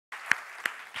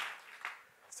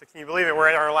So can you believe it? We're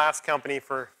at our last company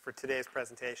for today's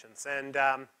presentations. And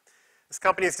this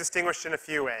company is distinguished in a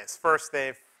few ways. First,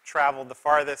 they've traveled the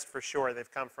farthest for sure.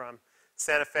 They've come from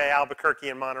Santa Fe, Albuquerque,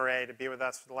 and Monterey to be with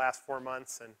us for the last 4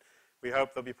 months, and we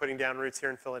hope they'll be putting down roots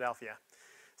here in Philadelphia.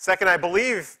 Second, I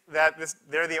believe that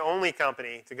they're the only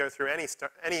company to go through any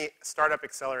startup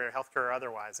accelerator, healthcare or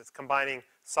otherwise. It's combining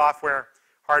software,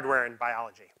 hardware, and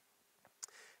biology.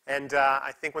 And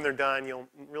I think when they're done, you'll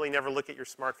really never look at your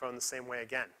smartphone the same way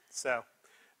again. So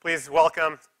please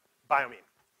welcome Biomeme.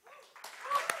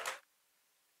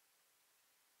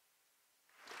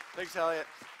 Thanks, Elliot.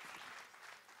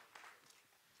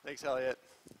 Thanks, Elliot.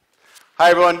 Hi,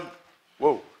 everyone.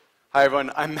 Whoa. Hi,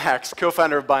 everyone. I'm Max,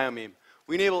 co-founder of Biomeme.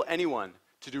 We enable anyone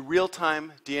to do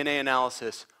real-time DNA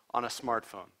analysis on a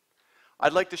smartphone.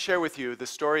 I'd like to share with you the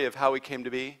story of how we came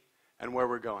to be and where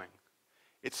we're going.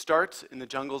 It starts in the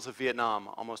jungles of Vietnam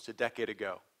almost a decade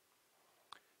ago.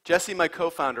 Jesse, my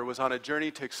co-founder, was on a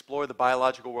journey to explore the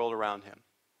biological world around him.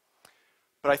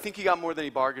 But I think he got more than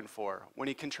he bargained for when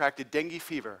he contracted dengue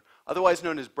fever, otherwise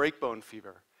known as breakbone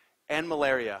fever, and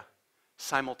malaria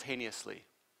simultaneously.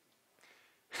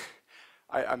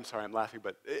 I'm sorry, I'm laughing,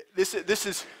 but this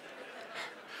is,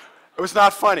 it was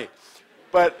not funny.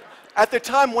 But at the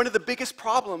time, one of the biggest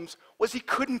problems was he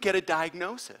couldn't get a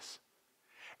diagnosis.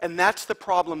 And that's the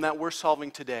problem that we're solving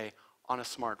today on a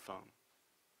smartphone.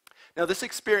 Now, this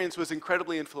experience was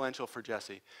incredibly influential for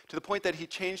Jesse, to the point that he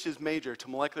changed his major to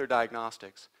molecular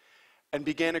diagnostics and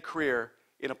began a career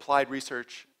in applied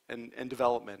research and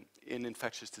development in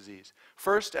infectious disease.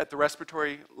 First at the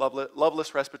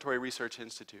Loveless Respiratory Research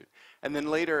Institute, and then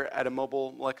later at a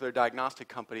mobile molecular diagnostic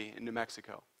company in New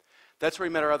Mexico. That's where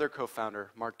he met our other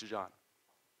co-founder, Mark Dijon.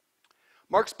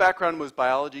 Mark's background was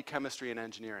biology, chemistry, and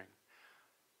engineering.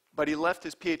 But he left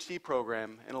his PhD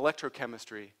program in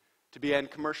electrochemistry to begin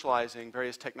commercializing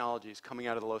various technologies coming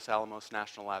out of the Los Alamos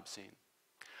National Lab scene.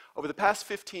 Over the past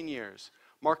 15 years,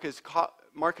 Mark has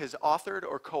authored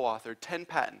or co-authored 10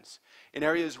 patents in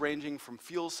areas ranging from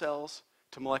fuel cells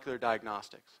to molecular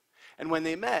diagnostics. And when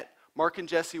they met, Mark and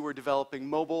Jesse were developing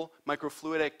mobile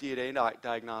microfluidic DNA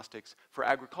diagnostics for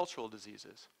agricultural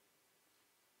diseases.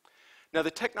 Now,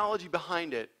 the technology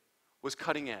behind it was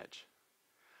cutting edge.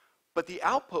 But the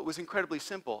output was incredibly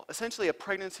simple, essentially a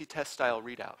pregnancy test style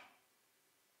readout.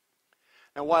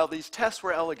 Now, while these tests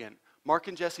were elegant, Mark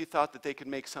and Jesse thought that they could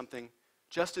make something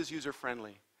just as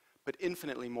user-friendly, but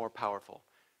infinitely more powerful.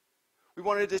 We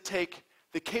wanted to take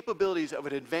the capabilities of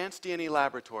an advanced DNA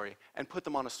laboratory and put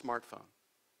them on a smartphone.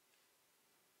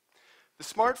 The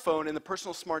smartphone and the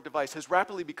personal smart device has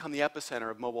rapidly become the epicenter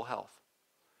of mobile health.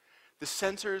 The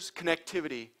sensors,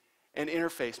 connectivity, and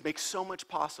interface make so much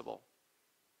possible.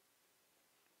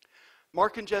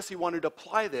 Mark and Jesse wanted to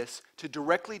apply this to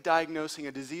directly diagnosing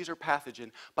a disease or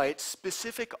pathogen by its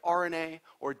specific RNA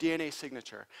or DNA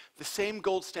signature, the same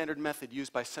gold standard method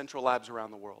used by central labs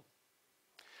around the world.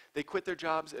 They quit their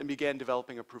jobs and began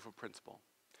developing a proof of principle.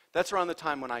 That's around the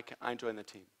time when I joined the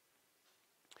team.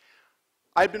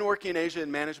 I'd been working in Asia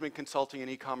in management consulting and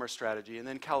e-commerce strategy, and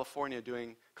then California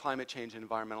doing climate change and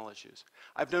environmental issues.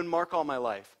 I've known Mark all my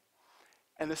life,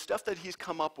 and the stuff that he's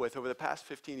come up with over the past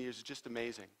 15 years is just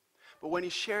amazing. But when he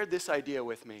shared this idea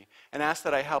with me and asked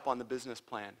that I help on the business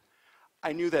plan,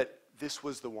 I knew that this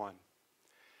was the one.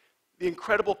 The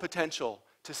incredible potential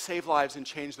to save lives and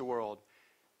change the world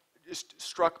just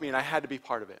struck me, and I had to be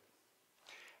part of it.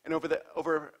 And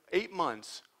over 8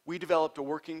 months, we developed a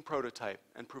working prototype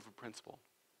and proof of principle.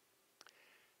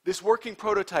 This working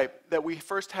prototype that we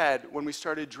first had when we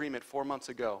started DreamIt 4 months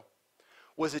ago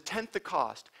was 1/10 the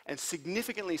cost and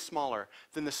significantly smaller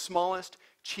than the smallest,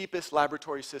 cheapest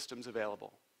laboratory systems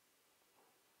available.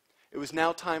 It was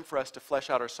now time for us to flesh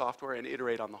out our software and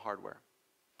iterate on the hardware.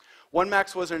 One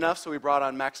Max wasn't enough, so we brought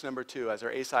on Max number 2 as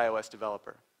our ACE iOS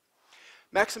developer.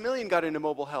 Maximilian got into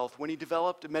mobile health when he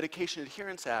developed a medication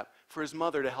adherence app for his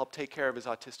mother to help take care of his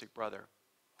autistic brother.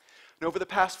 And over the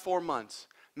past 4 months,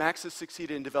 Max has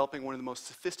succeeded in developing one of the most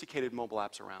sophisticated mobile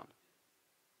apps around.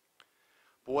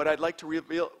 But what I'd like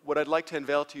to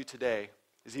unveil to you today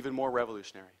is even more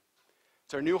revolutionary.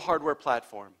 It's our new hardware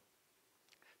platform,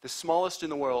 the smallest in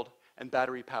the world and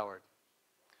battery powered.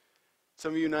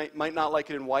 Some of you might not like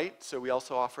it in white, so we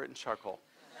also offer it in charcoal.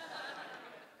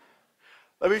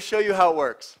 Let me show you how it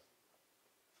works.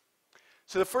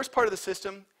 So the first part of the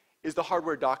system is the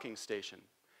hardware docking station.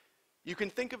 You can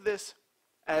think of this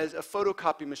as a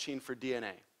photocopy machine for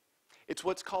DNA. It's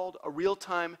what's called a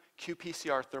real-time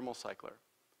qPCR thermal cycler.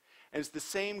 And it's the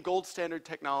same gold standard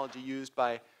technology used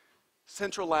by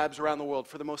central labs around the world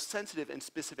for the most sensitive and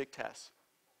specific tests.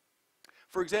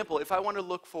 For example, if I want to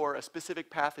look for a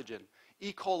specific pathogen,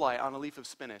 E. coli on a leaf of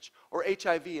spinach, or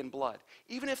HIV in blood,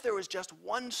 even if there was just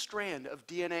one strand of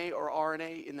DNA or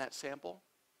RNA in that sample,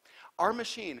 our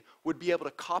machine would be able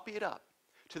to copy it up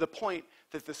to the point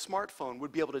that the smartphone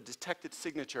would be able to detect its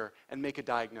signature and make a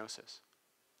diagnosis.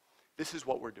 This is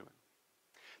what we're doing.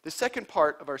 The second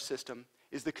part of our system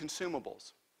is the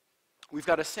consumables. We've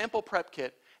got a sample prep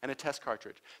kit and a test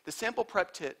cartridge. The sample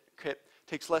prep kit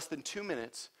takes less than 2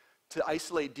 minutes to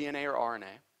isolate DNA or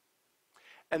RNA.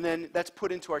 And then that's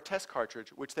put into our test cartridge,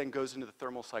 which then goes into the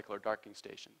thermal cycle or darkening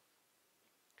station.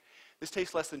 This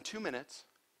takes less than 2 minutes.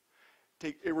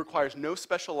 It requires no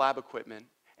special lab equipment,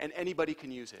 and anybody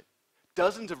can use it.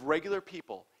 Dozens of regular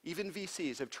people, even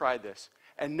VCs, have tried this,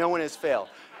 and no one has failed.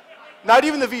 Not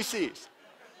even the VCs.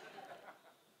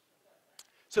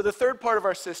 So the third part of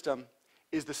our system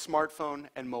is the smartphone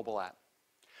and mobile app.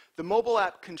 The mobile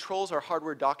app controls our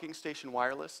hardware docking station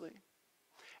wirelessly,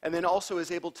 and then also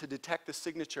is able to detect the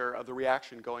signature of the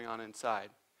reaction going on inside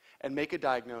and make a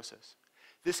diagnosis.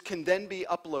 This can then be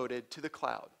uploaded to the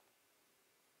cloud.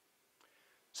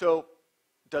 So,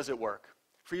 does it work?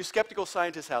 For you skeptical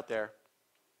scientists out there,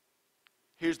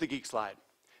 here's the geek slide.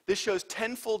 This shows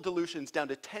 10-fold dilutions down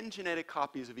to 10 genetic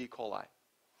copies of E. coli.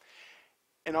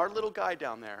 And our little guy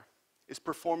down there is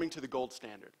performing to the gold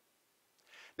standard.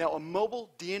 Now, a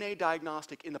mobile DNA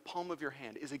diagnostic in the palm of your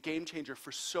hand is a game changer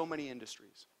for so many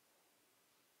industries.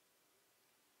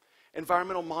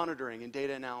 Environmental monitoring and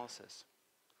data analysis.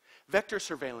 Vector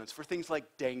surveillance for things like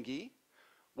dengue,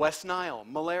 West Nile,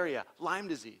 malaria, Lyme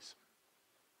disease.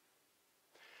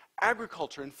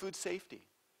 Agriculture and food safety.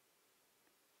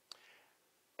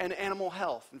 And animal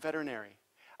health and veterinary,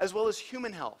 as well as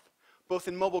human health, both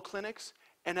in mobile clinics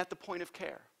and at the point of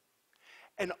care.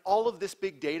 And all of this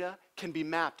big data can be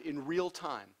mapped in real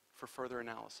time for further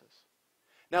analysis.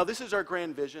 Now, this is our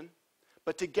grand vision,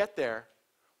 but to get there,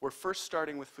 we're first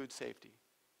starting with food safety.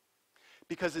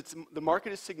 Because the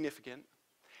market is significant,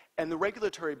 and the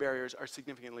regulatory barriers are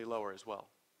significantly lower as well.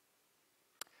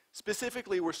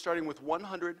 Specifically, we're starting with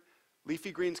 100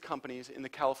 leafy greens companies in the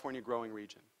California growing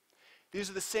region. These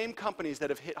are the same companies that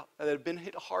have been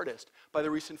hit hardest by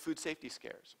the recent food safety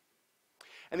scares.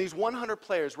 And these 100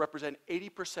 players represent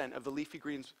 80% of the leafy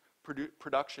greens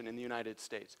production in the United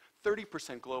States,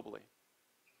 30% globally.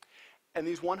 And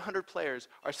these 100 players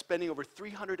are spending over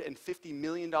 $350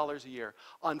 million a year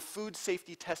on food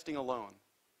safety testing alone.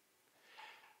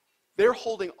 They're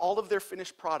holding all of their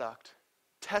finished product,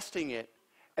 testing it,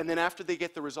 and then after they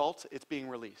get the results, it's being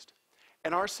released.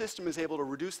 And our system is able to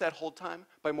reduce that hold time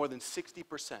by more than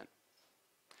 60%.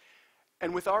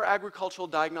 And with our agricultural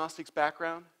diagnostics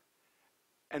background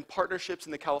and partnerships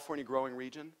in the California growing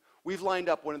region, we've lined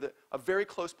up a very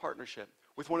close partnership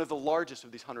with one of the largest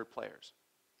of these 100 players.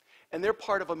 And they're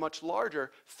part of a much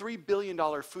larger $3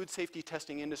 billion food safety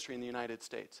testing industry in the United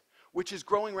States, which is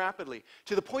growing rapidly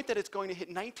to the point that it's going to hit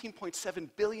 $19.7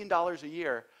 billion a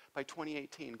year by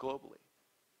 2018 globally.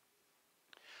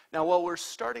 Now, while we're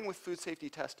starting with food safety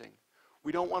testing,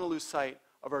 we don't want to lose sight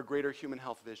of our greater human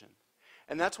health vision.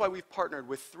 And that's why we've partnered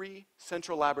with 3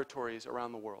 central laboratories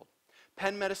around the world.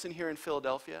 Penn Medicine here in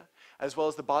Philadelphia, as well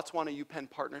as the Botswana-UPenn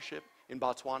Partnership in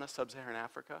Botswana, Sub-Saharan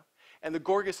Africa, and the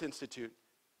Gorgas Institute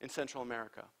in Central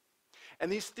America. And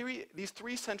these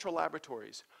three central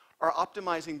laboratories are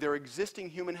optimizing their existing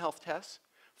human health tests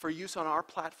for use on our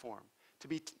platform to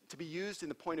be used in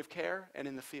the point of care and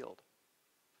in the field.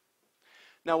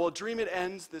 Now, while DreamIt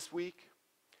ends this week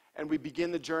and we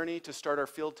begin the journey to start our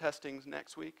field testing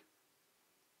next week,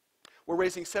 we're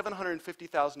raising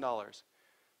 $750,000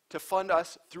 to fund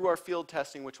us through our field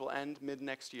testing, which will end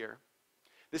mid-next year.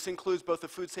 This includes both the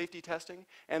food safety testing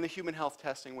and the human health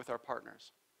testing with our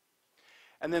partners.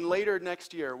 And then later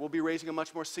next year, we'll be raising a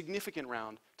much more significant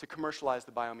round to commercialize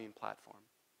the Biomeme platform.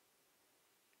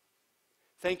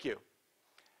 Thank you.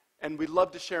 And we'd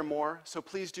love to share more, so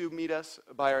please do meet us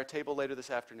by our table later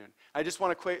this afternoon. I just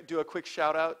want to do a quick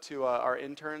shout out to our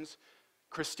interns.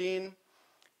 Christine,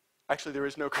 actually there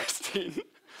is no Christine.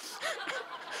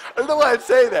 I don't know why I'd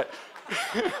say that.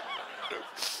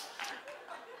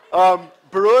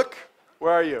 Brooke,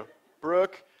 where are you?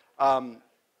 Brooke,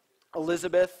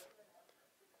 Elizabeth,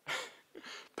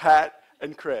 Pat,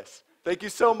 and Chris. Thank you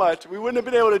so much. We wouldn't have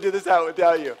been able to do this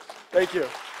without you. Thank you.